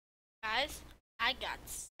I got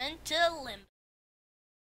sent to limbo.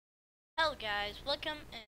 Hello guys, welcome,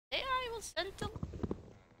 and today I was sent to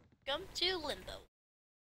limbo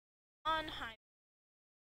on high.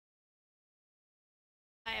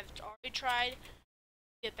 I have already tried to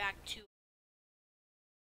get back to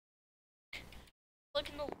look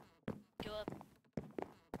in the go up.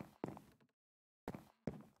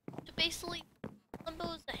 So basically,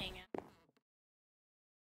 limbo is the hangout,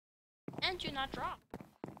 and do not drop.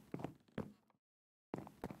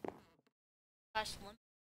 Last limbo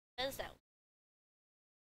says that.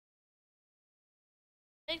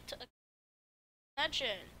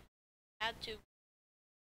 Imagine had to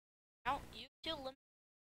count you to limbo.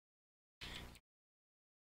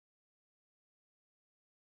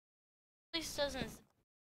 Please doesn't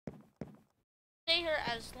stay here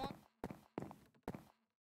as long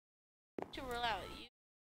to rule out you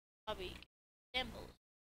lobby gambles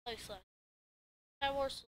play slash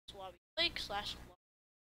Skywars lobby lake slash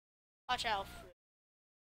watch out for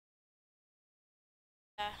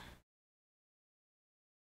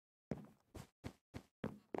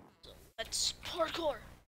so let's hardcore.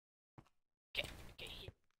 Okay,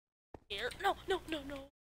 here. No.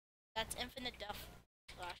 That's infinite death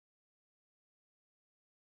slash.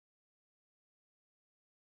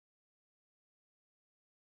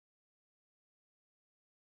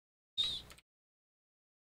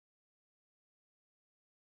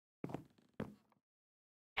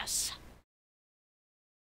 Yes.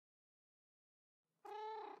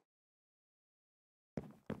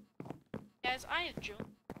 Guys, I have joined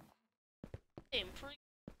the game pretty.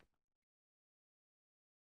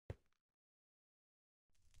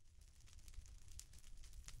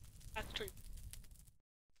 That's true.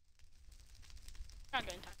 Not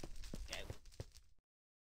going time. Okay.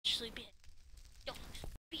 Sleepy head. Yo,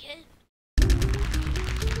 sleepy head.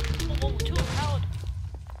 Oh, too loud.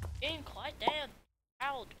 Game quiet down.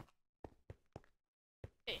 Loud.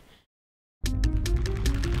 Okay.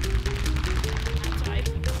 Outside.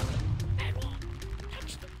 Bad one.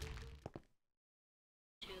 Touch them.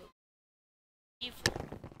 Two. Evil.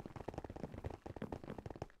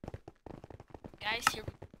 Guys, here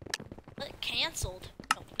we go. Cancelled.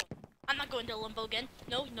 No. I'm not going to limbo again.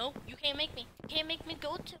 No, you can't make me. You can't make me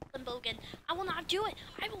go to limbo again. I will not do it.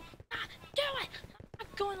 I will not do it. I'm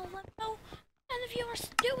not going to limbo. None of you are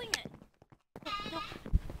doing it.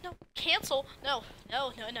 No. Cancel. No.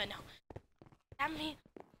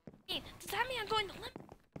 Does that mean I'm going to limbo?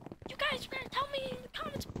 You guys better tell me in the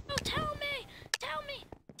comments. No, tell me.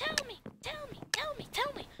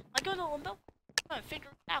 Am I going to limbo? I'm going to figure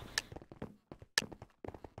it out.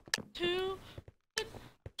 2, 3.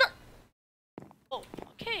 Oh,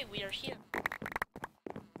 okay, we are here.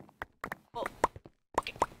 Oh,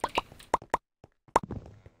 okay.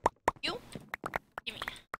 You? Give me.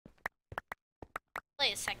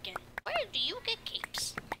 Wait a second. Where do you get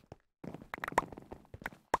capes?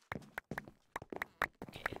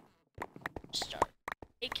 Okay. Start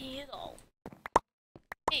taking it all.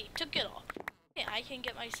 Hey, took it all. Okay, I can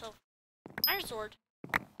get myself Iron Sword.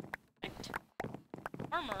 Perfect.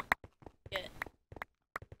 Armor. Get.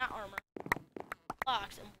 Not armor.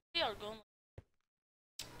 Box, and we are going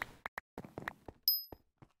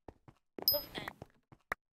and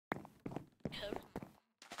cover.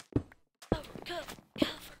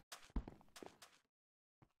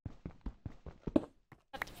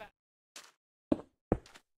 Not the fact.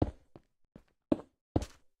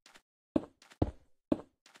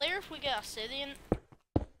 Later, if we get obsidian,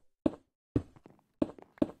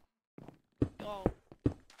 oh,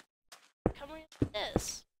 come with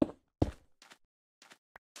this.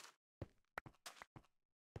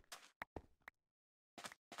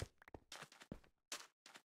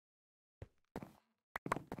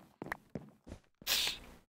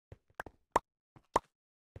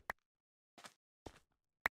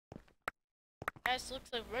 Guys,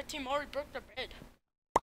 looks like Red Team already broke the bed.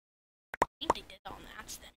 I think they did it on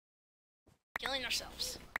accident. Killing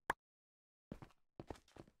ourselves.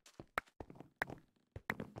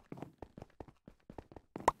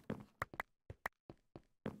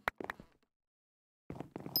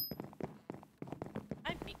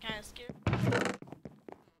 I'd be kind of scared.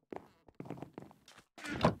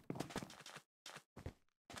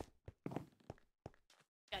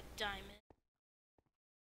 Got diamond.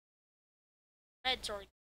 Red's already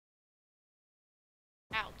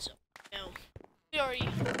out, so no.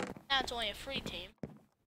 Now it's only a free team.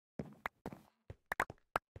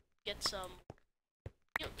 Get some.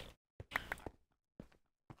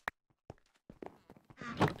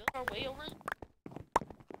 Build our way over.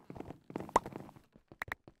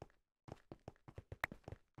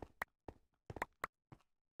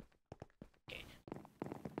 Okay,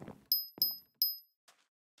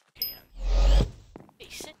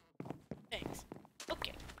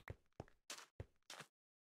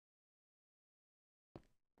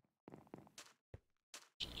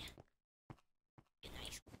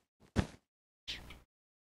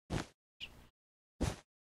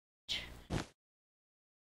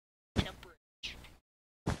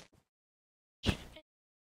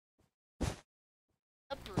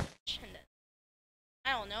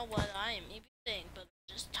 don't know what I am even saying, but I'm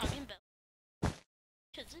just talking about.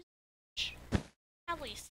 Because it's at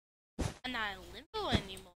least I'm not in limbo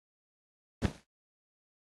anymore.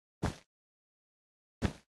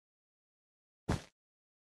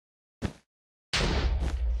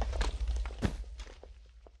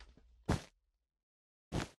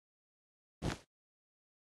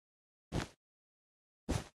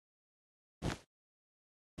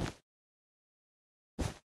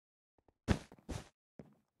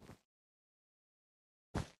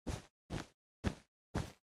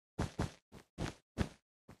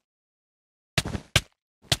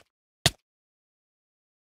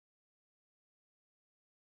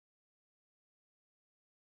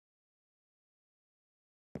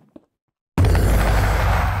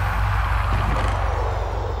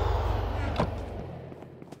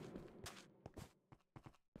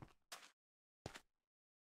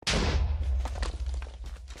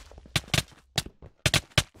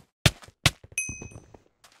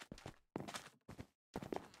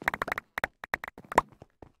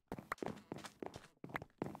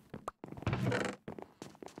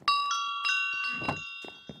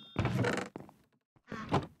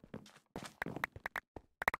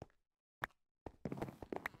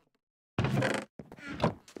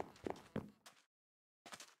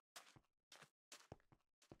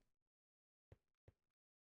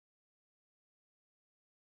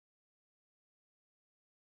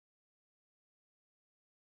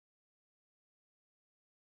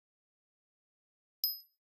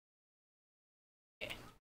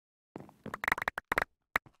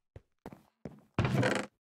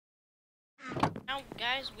 Now,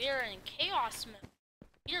 guys, we are in chaos mode.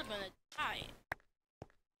 We are gonna die.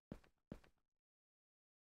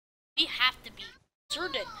 We have to be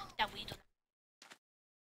certain that we do.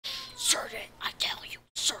 Certain, I tell you,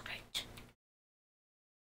 certain.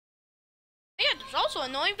 Yeah, there's also an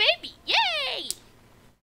annoying baby. Yay!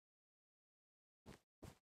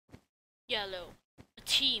 Yellow, a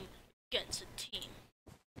team against a team.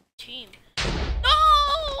 Team.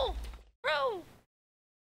 No! Bro!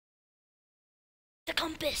 The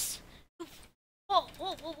compass! Whoa,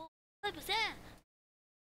 whoa, whoa, whoa. What was that?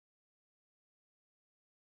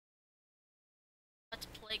 Let's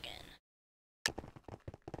play again.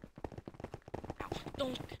 Ow,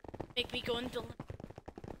 don't make me go into...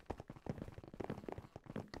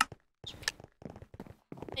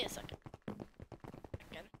 Wait a second.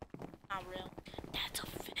 Not real. That's a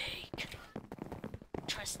fake.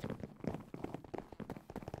 Trust it.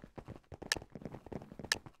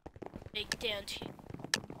 Fake down to you.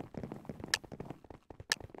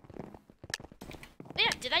 Yeah,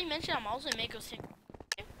 did I mention I'm also in Mako Sing?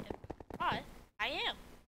 But I am.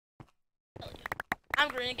 Tell you. I'm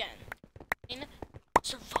green again. And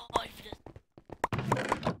survive this.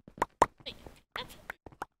 Wait, that's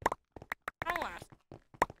our last.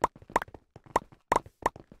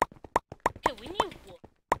 Okay, we need wood.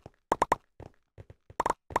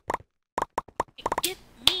 Get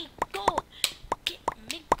me gold. Get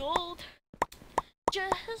me gold.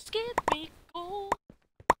 Just give me gold.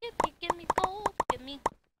 Give me gold. Give me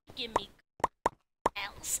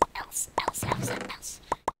else.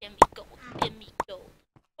 Give me gold.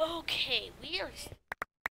 Okay, we are.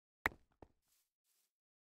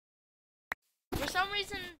 For some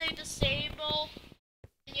reason, they disable,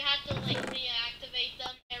 and you have to like reactivate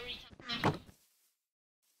them every time.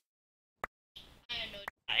 I don't know.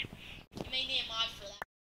 You may need a mod for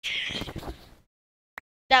that.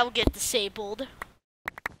 That will get disabled.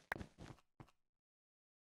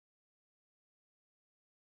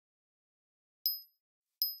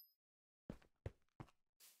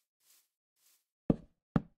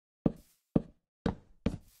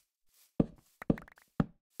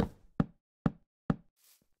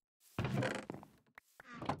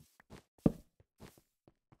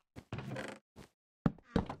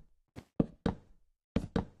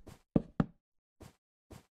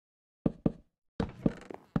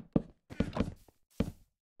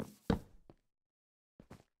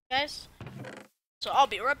 Guys, so I'll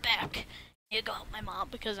be right back. I need to go help my mom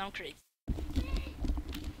because I'm crazy.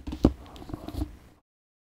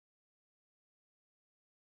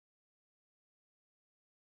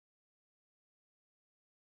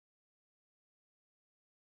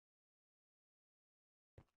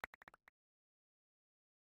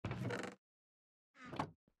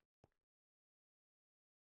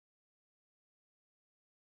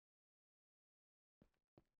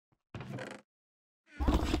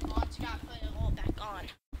 Got put it all back on.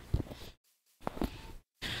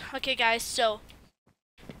 Okay, guys, so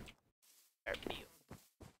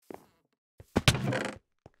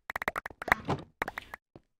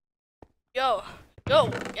yo, Yo,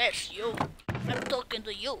 yes, you. I'm talking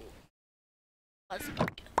to you. Let's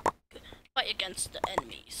fight against the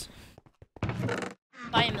enemies.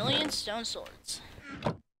 Buy 1,000,000 stone swords.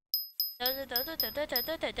 Thank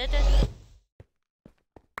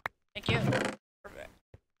you. Perfect.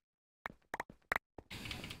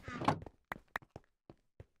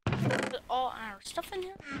 Put all our stuff in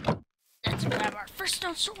here. Let's grab our first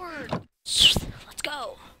stone sword. Let's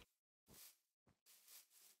go.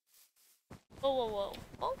 Whoa, whoa, whoa.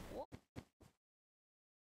 Whoa, whoa.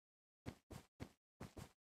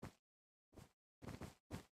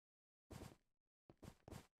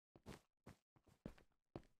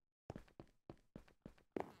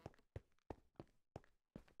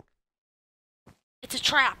 It's a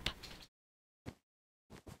trap.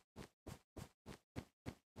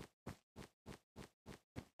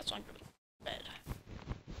 That's why I'm going to bed.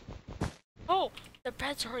 Oh, the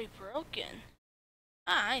bed's already broken.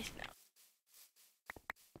 Ah, nice now.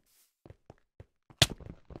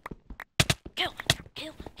 Kill,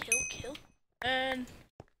 kill, kill, kill. And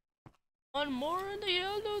one more in the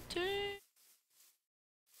yellow team.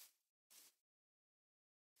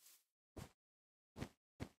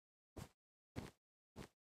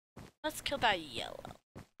 Let's kill that yellow.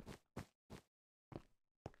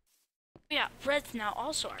 Yeah, reds now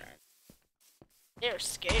also are. They're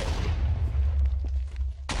scared.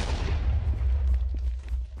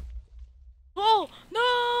 Whoa,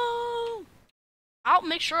 no! I'll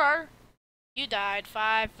make sure you died.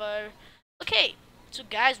 5, okay, so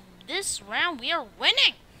guys, this round we are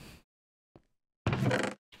winning.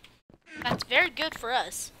 That's very good for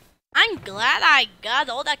us. I'm glad I got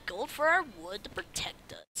all that gold for our wood to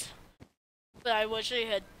protect us. But I wish I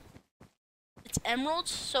had. It's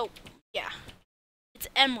emeralds, so yeah. It's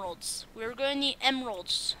emeralds. We're going to need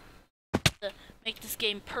emeralds to make this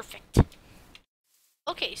game perfect.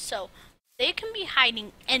 Okay, so they can be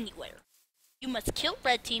hiding anywhere. You must kill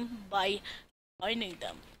red team by finding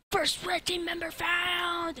them. First red team member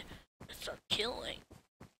found! Let's start killing.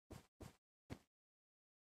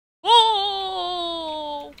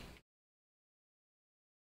 Whoa!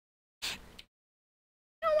 You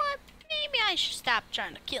know what? Maybe I should stop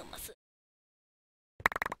trying to kill myself.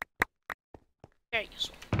 Very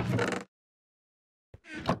useful.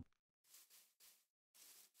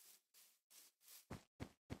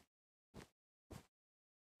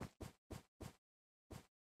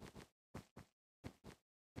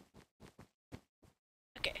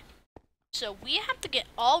 Okay, so we have to get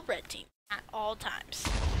all red team at all times.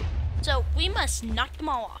 So we must knock them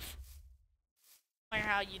all off. Wonder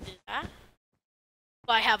how you do that?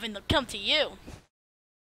 By having them come to you.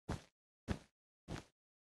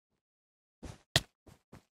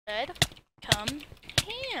 Red, come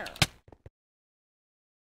here.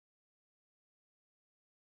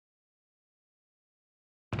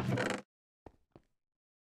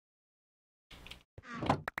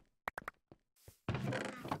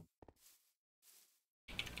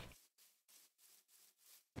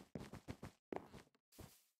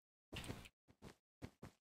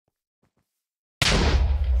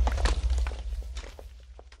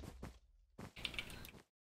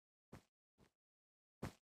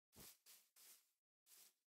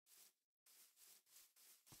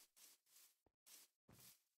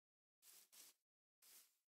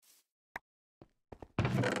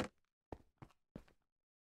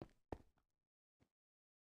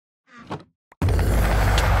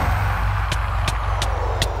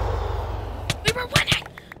 We were winning!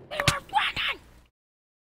 We were winning!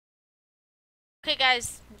 Okay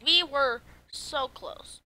guys, we were so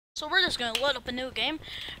close. So we're just gonna load up a new game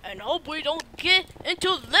and hope we don't get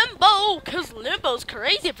into limbo, cause limbo's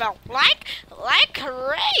crazy about like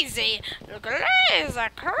crazy.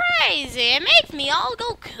 Crazy. It makes me all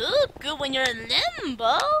go cuckoo when you're in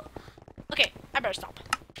limbo. Okay, I better stop.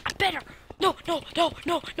 I better. No.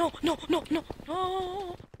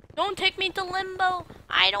 Don't take me to limbo.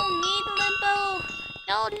 I don't need limbo.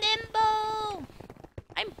 No limbo.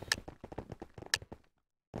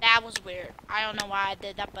 That was weird. I don't know why I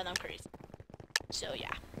did that, but I'm crazy. So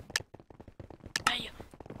yeah. Hey.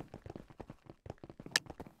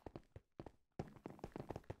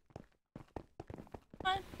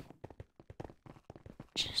 What?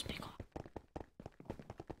 Just be quiet.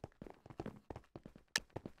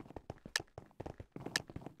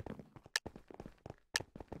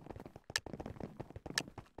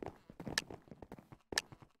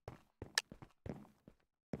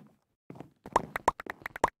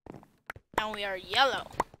 Now we are yellow.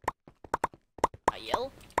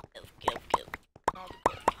 Yellow? Kill. All the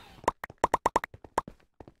gold.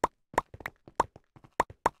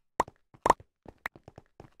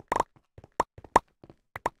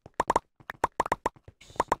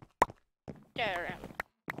 there.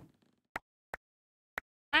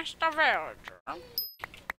 Mr. Villager.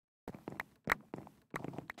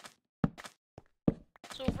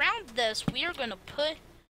 So around this, we are gonna put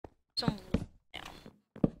some wood down.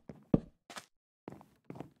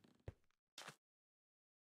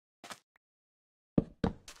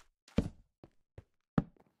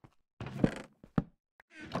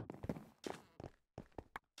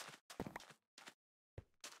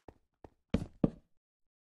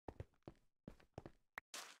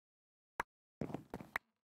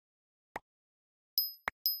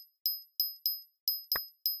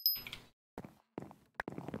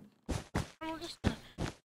 We're just gonna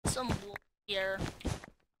put some wool here.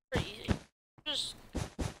 Pretty easy. Just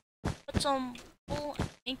put some wool and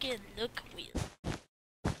make it look weird.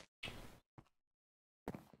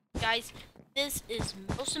 Guys, this is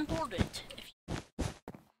most important if you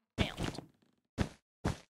failed.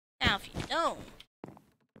 Now, if you don't,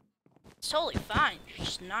 it's totally fine. You're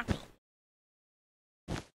just not gonna.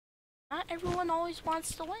 Not everyone always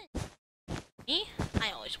wants to win. Me,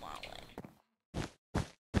 I always want to win.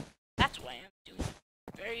 That's why I'm doing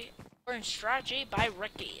a very important strategy by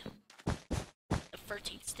Ricky. The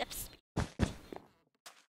 13 steps.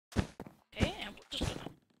 Okay, and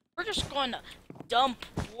we're just gonna dump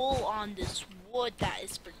wool on this wood that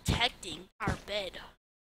is protecting our bed.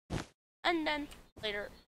 And then later,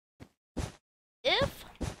 if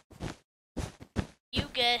you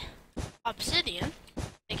get obsidian,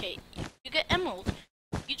 okay, you get emerald,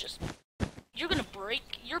 you're gonna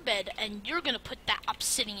break your bed and you're gonna put that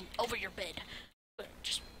obsidian over your bed.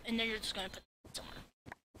 And then you're just gonna put it somewhere.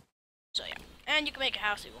 So yeah, and you can make a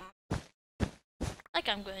house if you want, like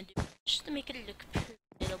I'm gonna do, just to make it look a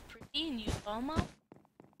little pretty and use all my.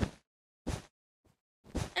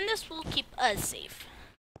 And this will keep us safe.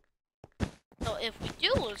 So if we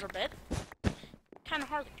do lose our bed, kind of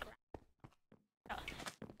hard to grab.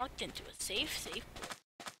 Locked into a safe.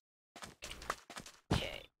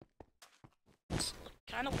 Okay. This looks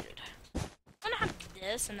kind of weird. I'm gonna have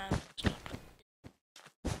this, and I'm just gonna put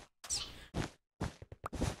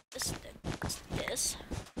this, this.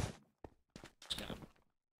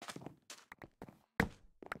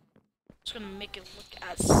 Just gonna make it look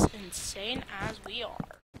as insane as we are.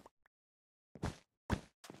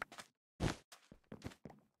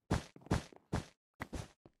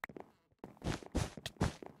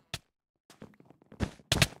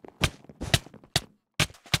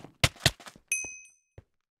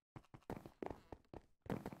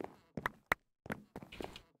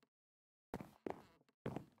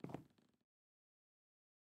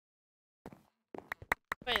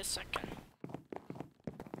 Wait a second.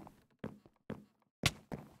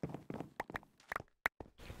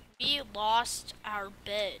 We lost our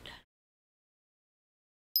bed.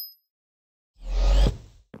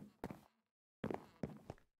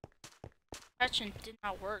 Question did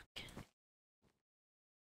not work.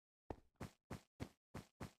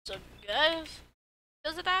 So guys,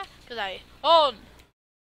 because of that, oh.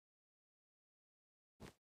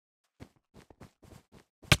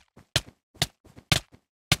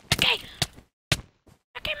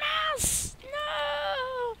 Okay, mouse!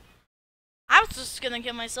 No! I was just gonna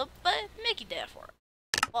kill myself, but Mickey did it for it.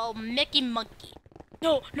 Well, Mickey Monkey.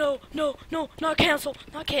 No, not cancel,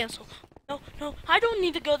 No, I don't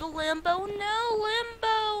need to go to limbo. No,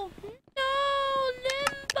 limbo.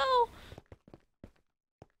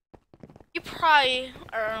 You probably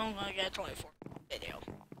are only gonna get a 24 video.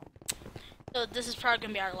 So this is probably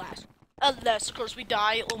gonna be our last. Unless, of course, we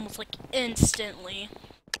die almost like instantly.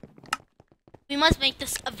 We must make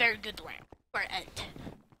this a very good round for end.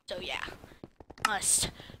 So yeah,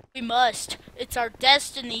 we must. It's our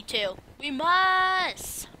destiny to. We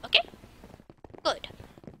must. Okay, good.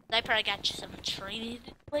 I probably got you some training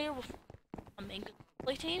to play with a main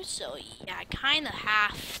play team. So yeah, I kind of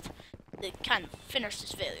have to kind of finish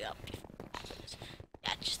this video up before that happens.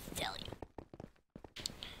 Yeah, just to tell you.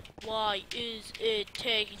 Why is it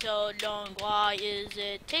taking so long? Why is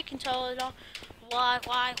it taking so long? Why?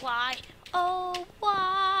 Oh,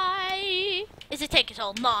 why is it taking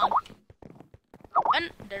so long?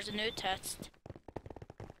 And there's a new test.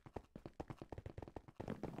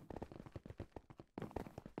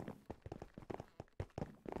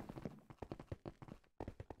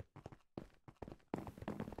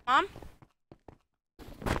 Mom?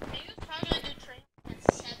 Maybe probably gonna do training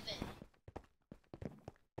at 7.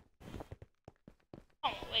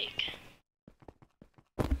 I'm awake.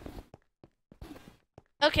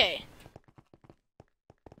 Okay.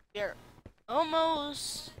 We're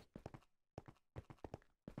almost.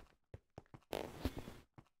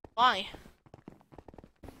 Why?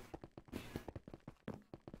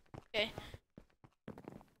 Okay.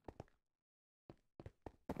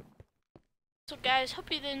 So guys, hope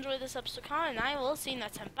you did enjoy this episode, and I will see you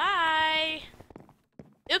next time. Bye!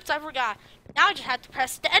 Oops, I forgot. Now I just have to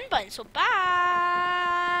press the end button, so bye!